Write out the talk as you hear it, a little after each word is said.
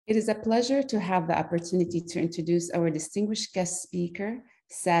It is a pleasure to have the opportunity to introduce our distinguished guest speaker,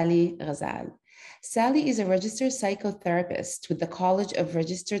 Sally Ghazal. Sally is a registered psychotherapist with the College of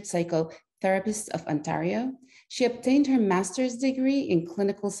Registered Psychotherapists of Ontario. She obtained her master's degree in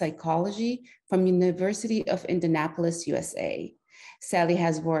clinical psychology from University of Indianapolis, USA. Sally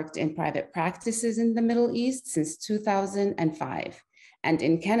has worked in private practices in the Middle East since 2005 and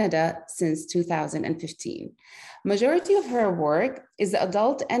in Canada since 2015. Majority of her work is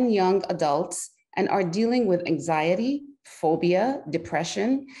adult and young adults and are dealing with anxiety, phobia,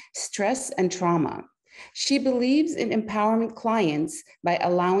 depression, stress, and trauma. She believes in empowering clients by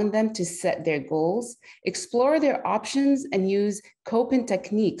allowing them to set their goals, explore their options, and use coping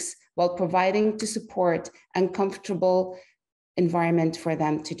techniques while providing to support and comfortable environment for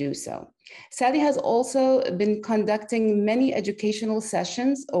them to do so. Sally has also been conducting many educational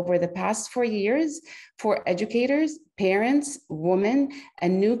sessions over the past 4 years for educators, parents, women,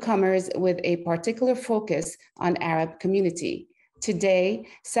 and newcomers with a particular focus on Arab community. Today,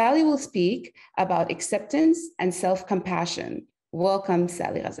 Sally will speak about acceptance and self-compassion. Welcome,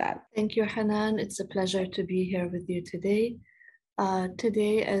 Sally Ghazal. Thank you, Hanan. It's a pleasure to be here with you today.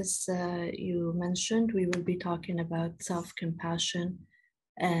 Today, as you mentioned, we will be talking about self-compassion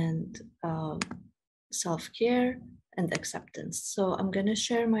and self-care and acceptance. So I'm going to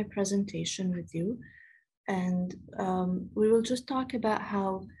share my presentation with you, and we will just talk about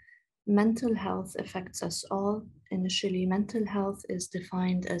how mental health affects us all. Initially, mental health is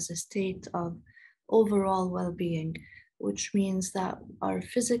defined as a state of overall well-being, which means that our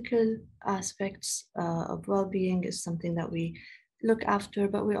physical aspects of well-being is something that we look after,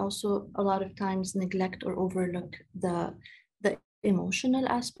 but we also a lot of times neglect or overlook the emotional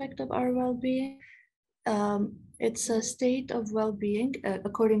aspect of our well-being. It's a state of well-being.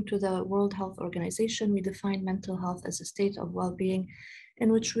 According to the World Health Organization, we define mental health as a state of well-being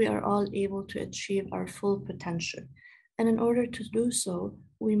in which we are all able to achieve our full potential. And in order to do so,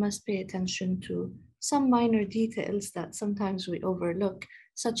 we must pay attention to some minor details that sometimes we overlook,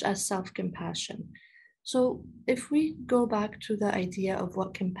 such as self-compassion. So if we go back to the idea of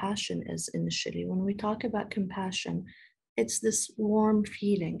what compassion is initially, when we talk about compassion, it's this warm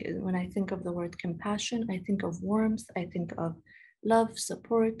feeling. When I think of the word compassion, I think of warmth, I think of love,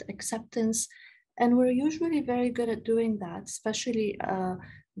 support, acceptance, and we're usually very good at doing that, especially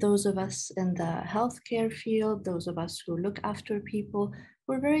those of us in the healthcare field, those of us who look after people.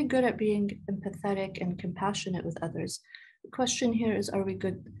 We're very good at being empathetic and compassionate with others. The question here is, are we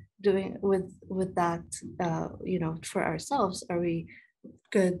good doing with that, for ourselves? Are we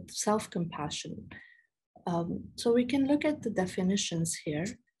good self-compassion? So we can look at the definitions here.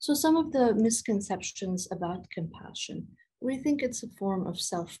 So some of the misconceptions about compassion. We think it's a form of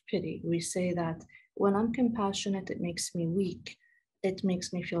self-pity. We say that when I'm compassionate, it makes me weak. It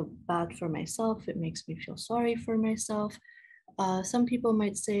makes me feel bad for myself. It makes me feel sorry for myself. Some people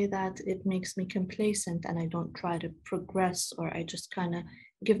might say that it makes me complacent and I don't try to progress, or I just kind of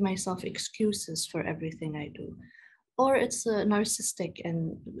give myself excuses for everything I do. Or it's a narcissistic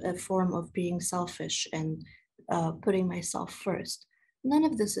and a form of being selfish and putting myself first. None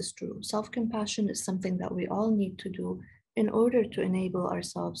of this is true. Self-compassion is something that we all need to do in order to enable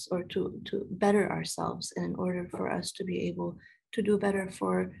ourselves or to better ourselves, and in order for us to be able to do better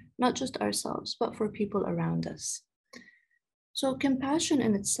for not just ourselves, but for people around us. So compassion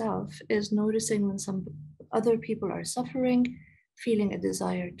in itself is noticing when some other people are suffering, feeling a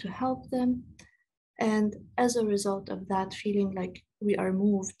desire to help them, and as a result of that, feeling like we are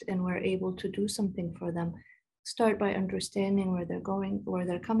moved and we're able to do something for them. Start by understanding where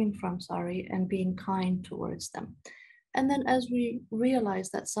they're coming from, and being kind towards them. And then as we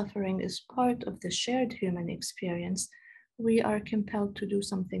realize that suffering is part of the shared human experience, we are compelled to do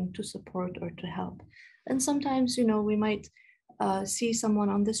something to support or to help. And sometimes, we might see someone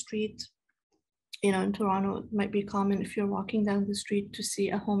on the street. In Toronto, it might be common if you're walking down the street to see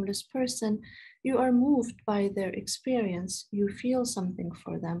a homeless person. You are moved by their experience. You feel something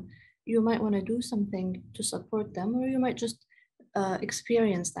for them. You might want to do something to support them, or you might just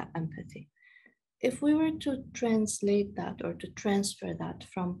experience that empathy. If we were to translate that or to transfer that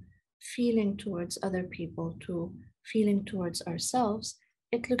from feeling towards other people to feeling towards ourselves,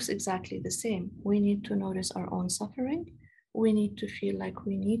 it looks exactly the same. We need to notice our own suffering. We need to feel like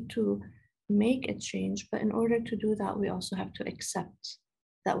we need to make a change, but in order to do that, we also have to accept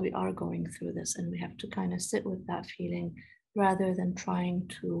that we are going through this, and we have to kind of sit with that feeling rather than trying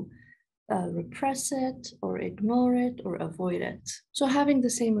to repress it or ignore it or avoid it. So having the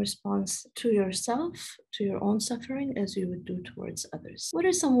same response to yourself, to your own suffering, as you would do towards others. What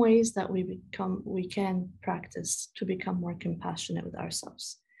are some ways that we can practice to become more compassionate with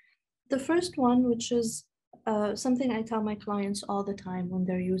ourselves? The first one, which is something I tell my clients all the time when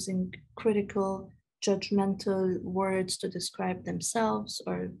they're using critical, judgmental words to describe themselves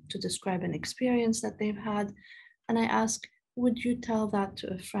or to describe an experience that they've had. And I ask, would you tell that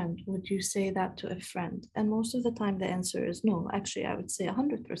to a friend? Would you say that to a friend? And most of the time, the answer is no. Actually, I would say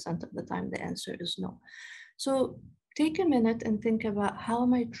 100% of the time, the answer is no. So take a minute and think about, how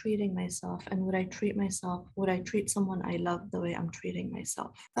am I treating myself, and would I treat myself, would I treat someone I love the way I'm treating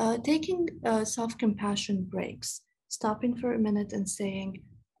myself? Taking self-compassion breaks, stopping for a minute and saying,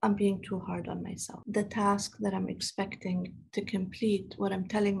 I'm being too hard on myself. The task that I'm expecting to complete, what I'm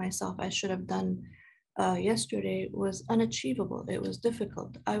telling myself I should have done yesterday, was unachievable. It was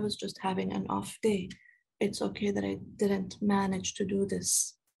difficult. I was just having an off day. It's okay that I didn't manage to do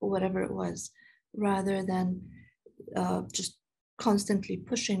this, whatever it was, rather than just constantly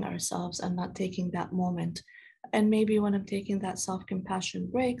pushing ourselves and not taking that moment. And maybe when I'm taking that self-compassion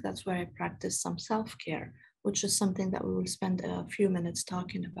break, that's where I practice some self-care, which is something that we will spend a few minutes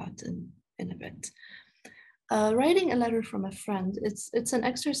talking about in a bit. Writing a letter from a friend, it's an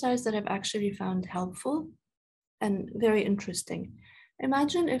exercise that I've actually found helpful and very interesting.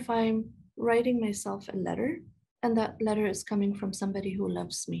 Imagine if I'm writing myself a letter and that letter is coming from somebody who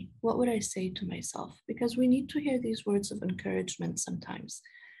loves me. What would I say to myself? Because we need to hear these words of encouragement sometimes.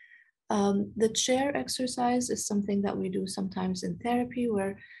 The chair exercise is something that we do sometimes in therapy,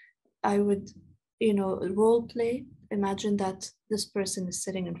 where I would, role play. Imagine that this person is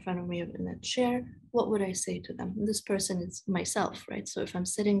sitting in front of me in a chair. What would I say to them? This person is myself, right? So if I'm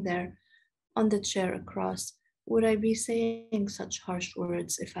sitting there on the chair across, would I be saying such harsh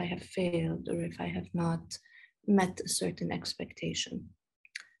words if I have failed or if I have not met a certain expectation?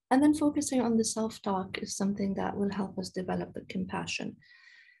 And then focusing on the self-talk is something that will help us develop the compassion.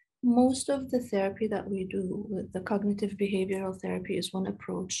 Most of the therapy that we do with the cognitive behavioral therapy is one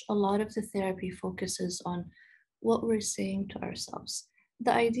approach. A lot of the therapy focuses on what we're saying to ourselves.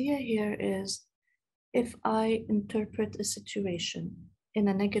 The idea here is, if I interpret a situation in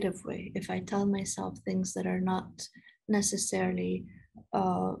a negative way, if I tell myself things that are not necessarily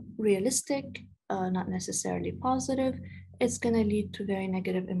realistic, not necessarily positive, it's going to lead to very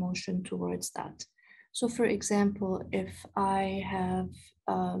negative emotion towards that. So, for example, if I have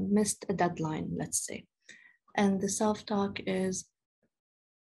missed a deadline, let's say, and the self-talk is,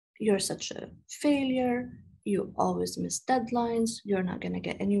 you're such a failure, you always miss deadlines, you're not going to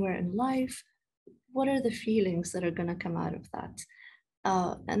get anywhere in life. What are the feelings that are going to come out of that?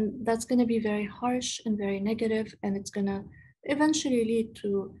 And that's going to be very harsh and very negative, and it's going to eventually lead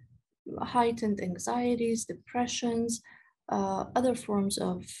to heightened anxieties, depressions, other forms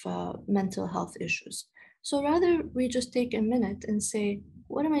of mental health issues. So rather, we just take a minute and say,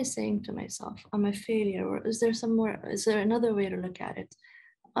 what am I saying to myself? I'm a failure, or is there another way to look at it?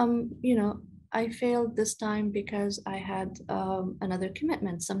 I failed this time because I had another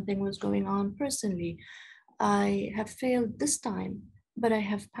commitment. Something was going on personally. I have failed this time, but I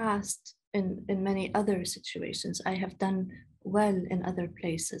have passed in many other situations. I have done well in other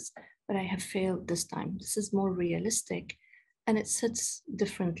places, but I have failed this time. This is more realistic, and it sits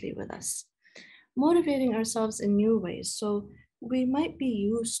differently with us. Motivating ourselves in new ways. So we might be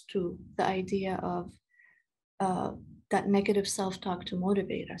used to the idea of that negative self-talk to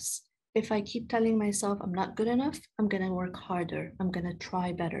motivate us. If I keep telling myself I'm not good enough, I'm going to work harder, I'm going to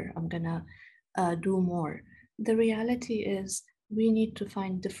try better, I'm going to do more. The reality is, we need to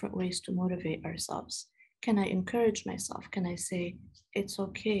find different ways to motivate ourselves. Can I encourage myself? Can I say, it's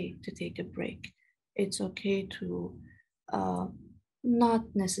okay to take a break? It's okay to not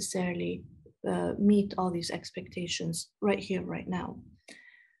necessarily meet all these expectations right here, right now.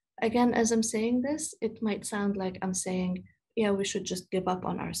 Again, as I'm saying this, it might sound like I'm saying, yeah, we should just give up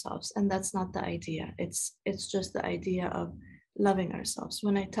on ourselves. And that's not the idea. It's just the idea of loving ourselves.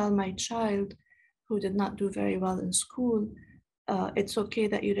 When I tell my child who did not do very well in school, it's okay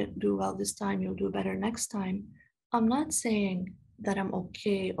that you didn't do well this time, you'll do better next time. I'm not saying that I'm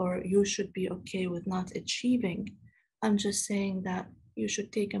okay or you should be okay with not achieving. I'm just saying that you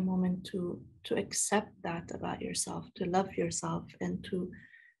should take a moment to accept that about yourself, to love yourself, and to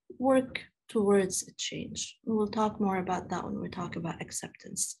work towards a change. We'll talk more about that when we talk about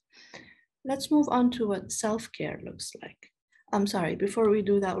acceptance. Let's move on to what self-care looks like. I'm sorry, before we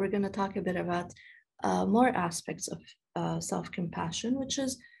do that, we're going to talk a bit about more aspects of self-compassion, which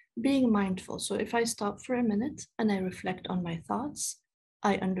is being mindful. So if I stop for a minute and I reflect on my thoughts,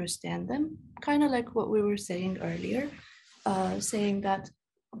 I understand them, kind of like what we were saying earlier, saying that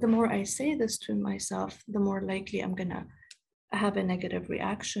the more I say this to myself, the more likely I'm going to have a negative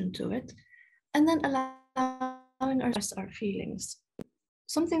reaction to it. And then allowing ourselves our feelings.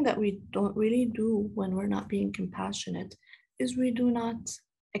 something that we don't really do when we're not being compassionate is we do not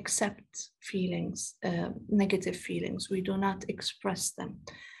accept feelings, negative feelings. We do not express them.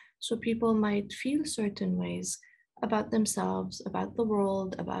 So people might feel certain ways about themselves, about the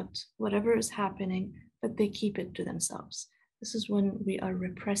world, about whatever is happening, but they keep it to themselves. This is when we are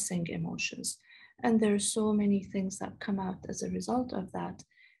repressing emotions. And there are so many things that come out as a result of that.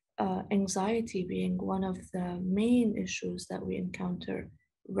 Anxiety being one of the main issues that we encounter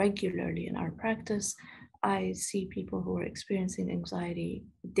regularly in our practice. I see people who are experiencing anxiety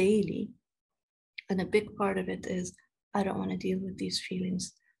daily, and a big part of it is I don't want to deal with these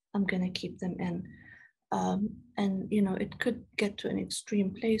feelings. I'm going to keep them in. And it could get to an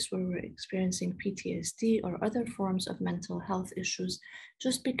extreme place where we're experiencing PTSD or other forms of mental health issues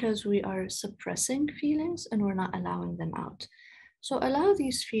just because we are suppressing feelings and we're not allowing them out. So allow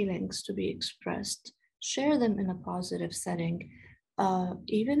these feelings to be expressed, share them in a positive setting,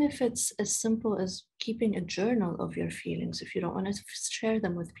 even if it's as simple as keeping a journal of your feelings. If you don't want to share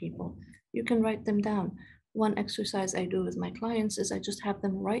them with people, you can write them down. One exercise I do with my clients is I just have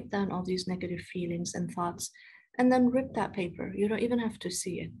them write down all these negative feelings and thoughts and then rip that paper. You don't even have to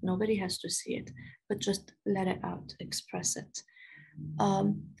see it. Nobody has to see it, but just let it out, express it.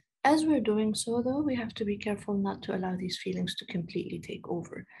 As we're doing so, though, we have to be careful not to allow these feelings to completely take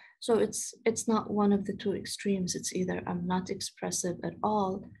over. So it's not one of the two extremes. It's either I'm not expressive at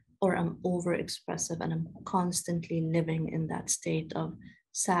all, or I'm over expressive and I'm constantly living in that state of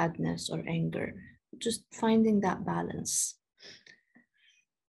sadness or anger. Just finding that balance.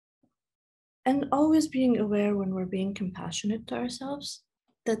 And always being aware when we're being compassionate to ourselves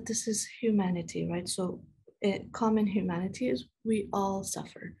that this is humanity, right? So common humanity is we all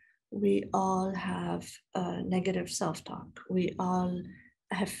suffer. We all have negative self-talk. We all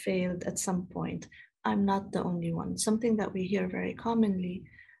have failed at some point. I'm not the only one. Something that we hear very commonly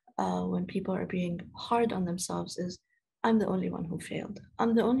when people are being hard on themselves is, I'm the only one who failed.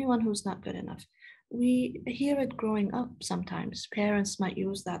 I'm the only one who's not good enough. We hear it growing up sometimes. Parents might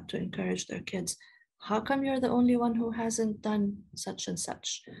use that to encourage their kids. How come you're the only one who hasn't done such and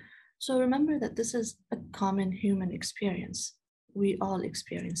such? So remember that this is a common human experience. We all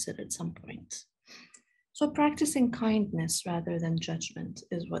experience it at some point. So practicing kindness rather than judgment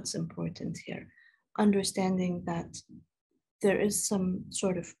is what's important here. Understanding that there is some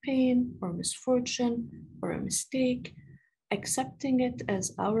sort of pain or misfortune or a mistake, accepting it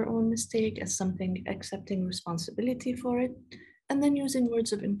as our own mistake, as something, accepting responsibility for it, and then using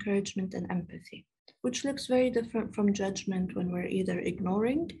words of encouragement and empathy, which looks very different from judgment when we're either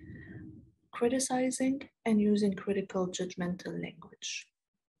ignoring, criticizing, and using critical judgmental language.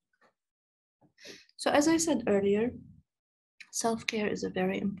 So as I said earlier, self-care is a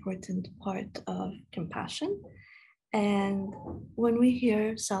very important part of compassion. And when we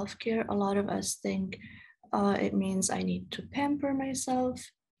hear self-care, a lot of us think it means I need to pamper myself,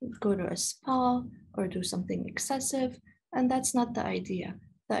 go to a spa, or do something excessive. And that's not the idea.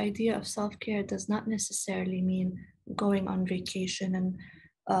 The idea of self-care does not necessarily mean going on vacation and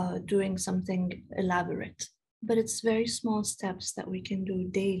doing something elaborate, but it's very small steps that we can do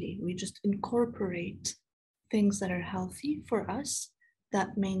daily. We just incorporate things that are healthy for us,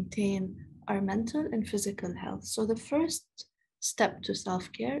 that maintain our mental and physical health. So the first step to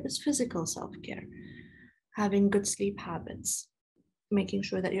self-care is physical self-care. Having good sleep habits, making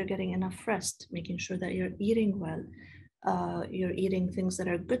sure that you're getting enough rest, making sure that you're eating well, you're eating things that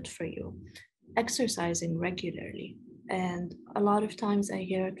are good for you, exercising regularly. And a lot of times I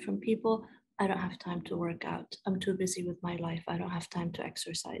hear it from people, I don't have time to work out. I'm too busy with my life. I don't have time to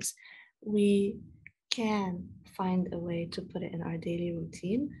exercise. We can find a way to put it in our daily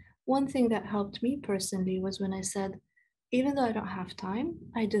routine. One thing that helped me personally was when I said, even though I don't have time,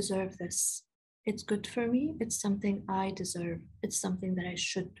 I deserve this. It's good for me. It's something I deserve. It's something that I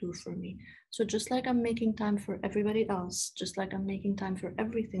should do for me. So just like I'm making time for everybody else, just like I'm making time for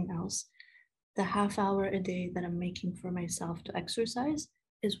everything else, the half hour a day that I'm making for myself to exercise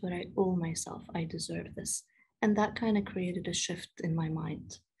is what I owe myself. I deserve this. And that kind of created a shift in my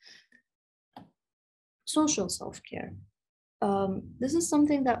mind. Social self-care. This is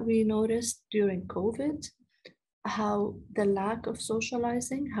something that we noticed during COVID, how the lack of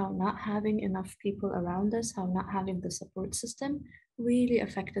socializing, how not having enough people around us, how not having the support system really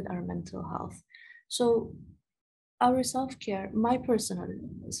affected our mental health. So our self-care, my personal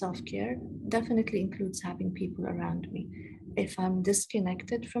self-care, definitely includes having people around me. If I'm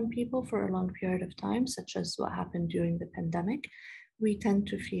disconnected from people for a long period of time, such as what happened during the pandemic, we tend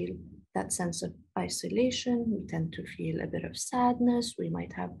to feel that sense of isolation. We tend to feel a bit of sadness. We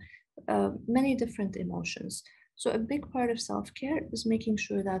might have many different emotions. So a big part of self-care is making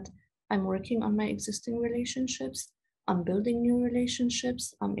sure that I'm working on my existing relationships, I'm building new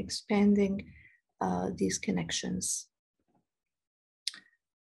relationships, I'm expanding these connections.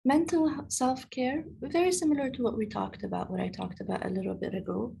 Mental self-care, very similar to what I talked about a little bit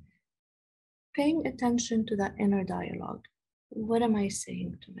ago, paying attention to that inner dialogue. What am I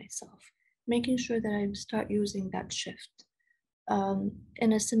saying to myself? Making sure that I start using that shift.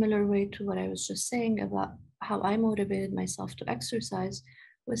 In a similar way to what I was just saying about how I motivated myself to exercise,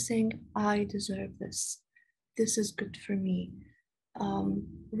 was saying, I deserve this. This is good for me.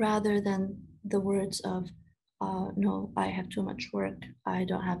 Rather than the words of, no, I have too much work. I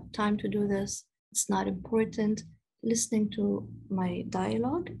don't have time to do this. It's not important. Listening to my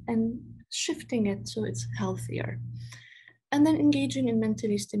dialogue and shifting it so it's healthier. And then engaging in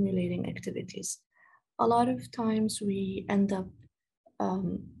mentally stimulating activities. A lot of times we end up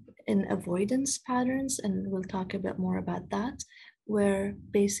in avoidance patterns, and we'll talk a bit more about that, where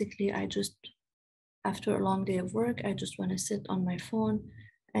basically after a long day of work, I just want to sit on my phone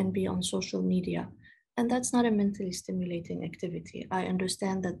and be on social media. And that's not a mentally stimulating activity. I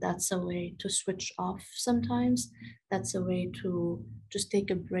understand that that's a way to switch off sometimes. That's a way to just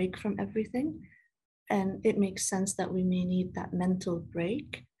take a break from everything. And it makes sense that we may need that mental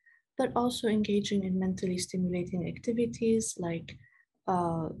break, but also engaging in mentally stimulating activities like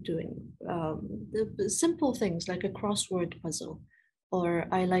doing the simple things like a crossword puzzle, or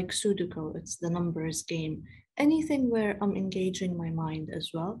I like Sudoku, it's the numbers game. Anything where I'm engaging my mind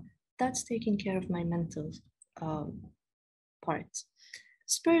as well, that's taking care of my mental part.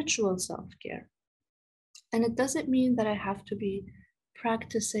 Spiritual self-care. And it doesn't mean that I have to be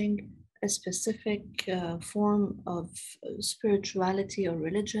practicing a specific form of spirituality or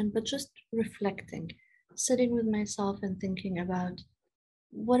religion, but just reflecting, sitting with myself and thinking about,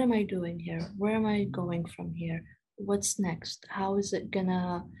 what am I doing here? Where am I going from here? What's next? How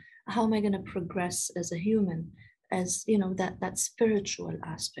am I gonna progress as a human? As you know, that spiritual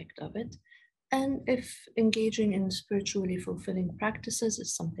aspect of it. And if engaging in spiritually fulfilling practices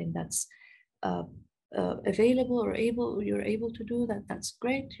is something that's available or you're able to do that, that's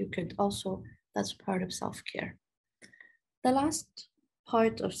great. You could also, that's part of self-care. The last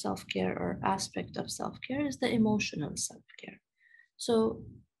part of self-care or aspect of self-care is the emotional self-care. So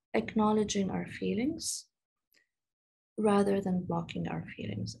acknowledging our feelings rather than blocking our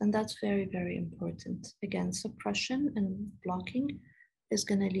feelings. And that's very, very important. Again, suppression and blocking is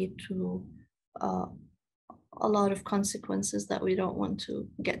going to lead to a lot of consequences that we don't want to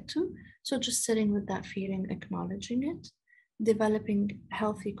get to. So just sitting with that feeling, acknowledging it, developing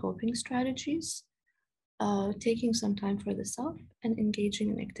healthy coping strategies, taking some time for the self, and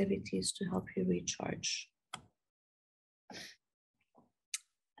engaging in activities to help you recharge.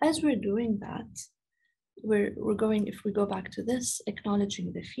 As we're doing that, we're going, if we go back to this,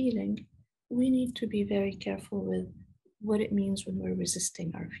 acknowledging the feeling, we need to be very careful with what it means when we're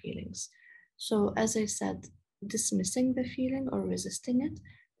resisting our feelings. So as I said, dismissing the feeling or resisting it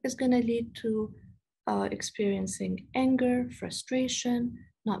is going to lead to experiencing anger, frustration,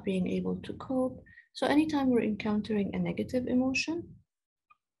 not being able to cope. So anytime we're encountering a negative emotion,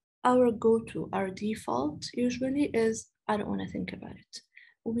 our go-to, our default usually is, I don't want to think about it.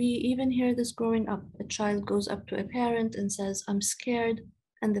 We even hear this growing up. A child goes up to a parent and says, I'm scared.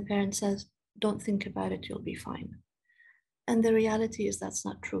 And the parent says, don't think about it, you'll be fine. And the reality is that's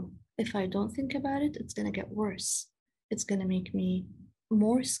not true. If I don't think about it, it's going to get worse. It's going to make me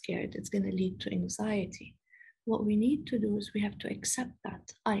more scared. It's going to lead to anxiety. What we need to do is we have to accept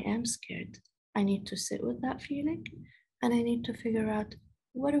that I am scared. I need to sit with that feeling, and I need to figure out,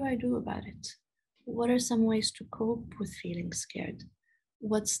 what do I do about it? What are some ways to cope with feeling scared?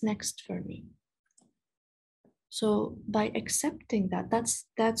 What's next for me? So by accepting that,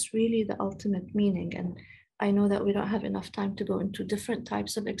 that's really the ultimate meaning. And I know that we don't have enough time to go into different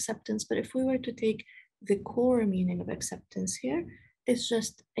types of acceptance, but if we were to take the core meaning of acceptance here, it's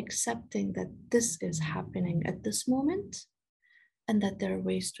just accepting that this is happening at this moment and that there are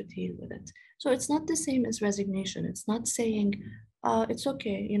ways to deal with it. So it's not the same as resignation. It's not saying, it's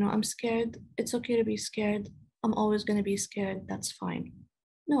okay, I'm scared. It's okay to be scared. I'm always going to be scared. That's fine.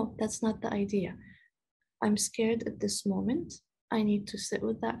 No, that's not the idea. I'm scared at this moment. I need to sit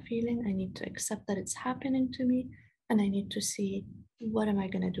with that feeling. I need to accept that it's happening to me, and I need to see, what am I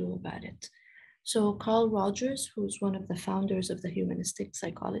going to do about it? So Carl Rogers, who's one of the founders of the humanistic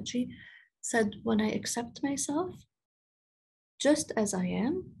psychology, said, when I accept myself just as I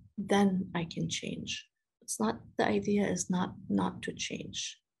am, then I can change. It's not, the idea is not to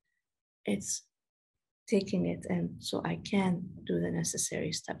change. It's taking it, and so I can do the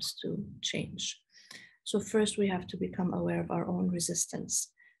necessary steps to change. So first we have to become aware of our own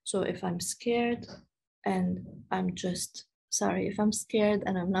resistance. So if I'm scared and if I'm scared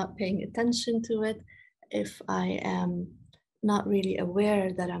and I'm not paying attention to it, if I am not really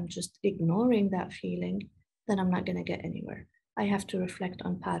aware that I'm just ignoring that feeling, then I'm not going to get anywhere. I have to reflect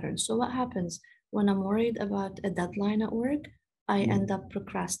on patterns. So what happens when I'm worried about a deadline at work? I end up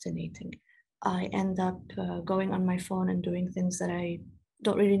procrastinating. I end up going on my phone and doing things that I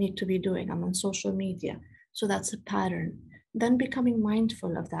don't really need to be doing. I'm on social media. So that's a pattern. Then becoming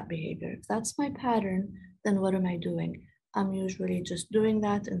mindful of that behavior. If that's my pattern, then what am I doing? I'm usually just doing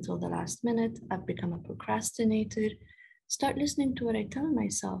that until the last minute. I've become a procrastinator. Start listening to what I tell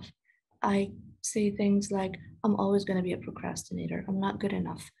myself. I say things like, I'm always going to be a procrastinator. I'm not good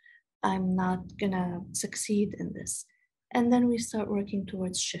enough. I'm not going to succeed in this. And then we start working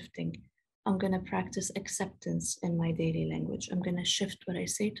towards shifting. I'm going to practice acceptance in my daily language. I'm going to shift what I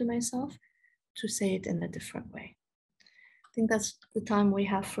say to myself to say it in a different way. I think that's the time we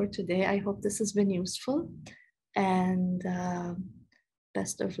have for today. I hope this has been useful, and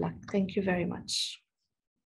best of luck. Thank you very much.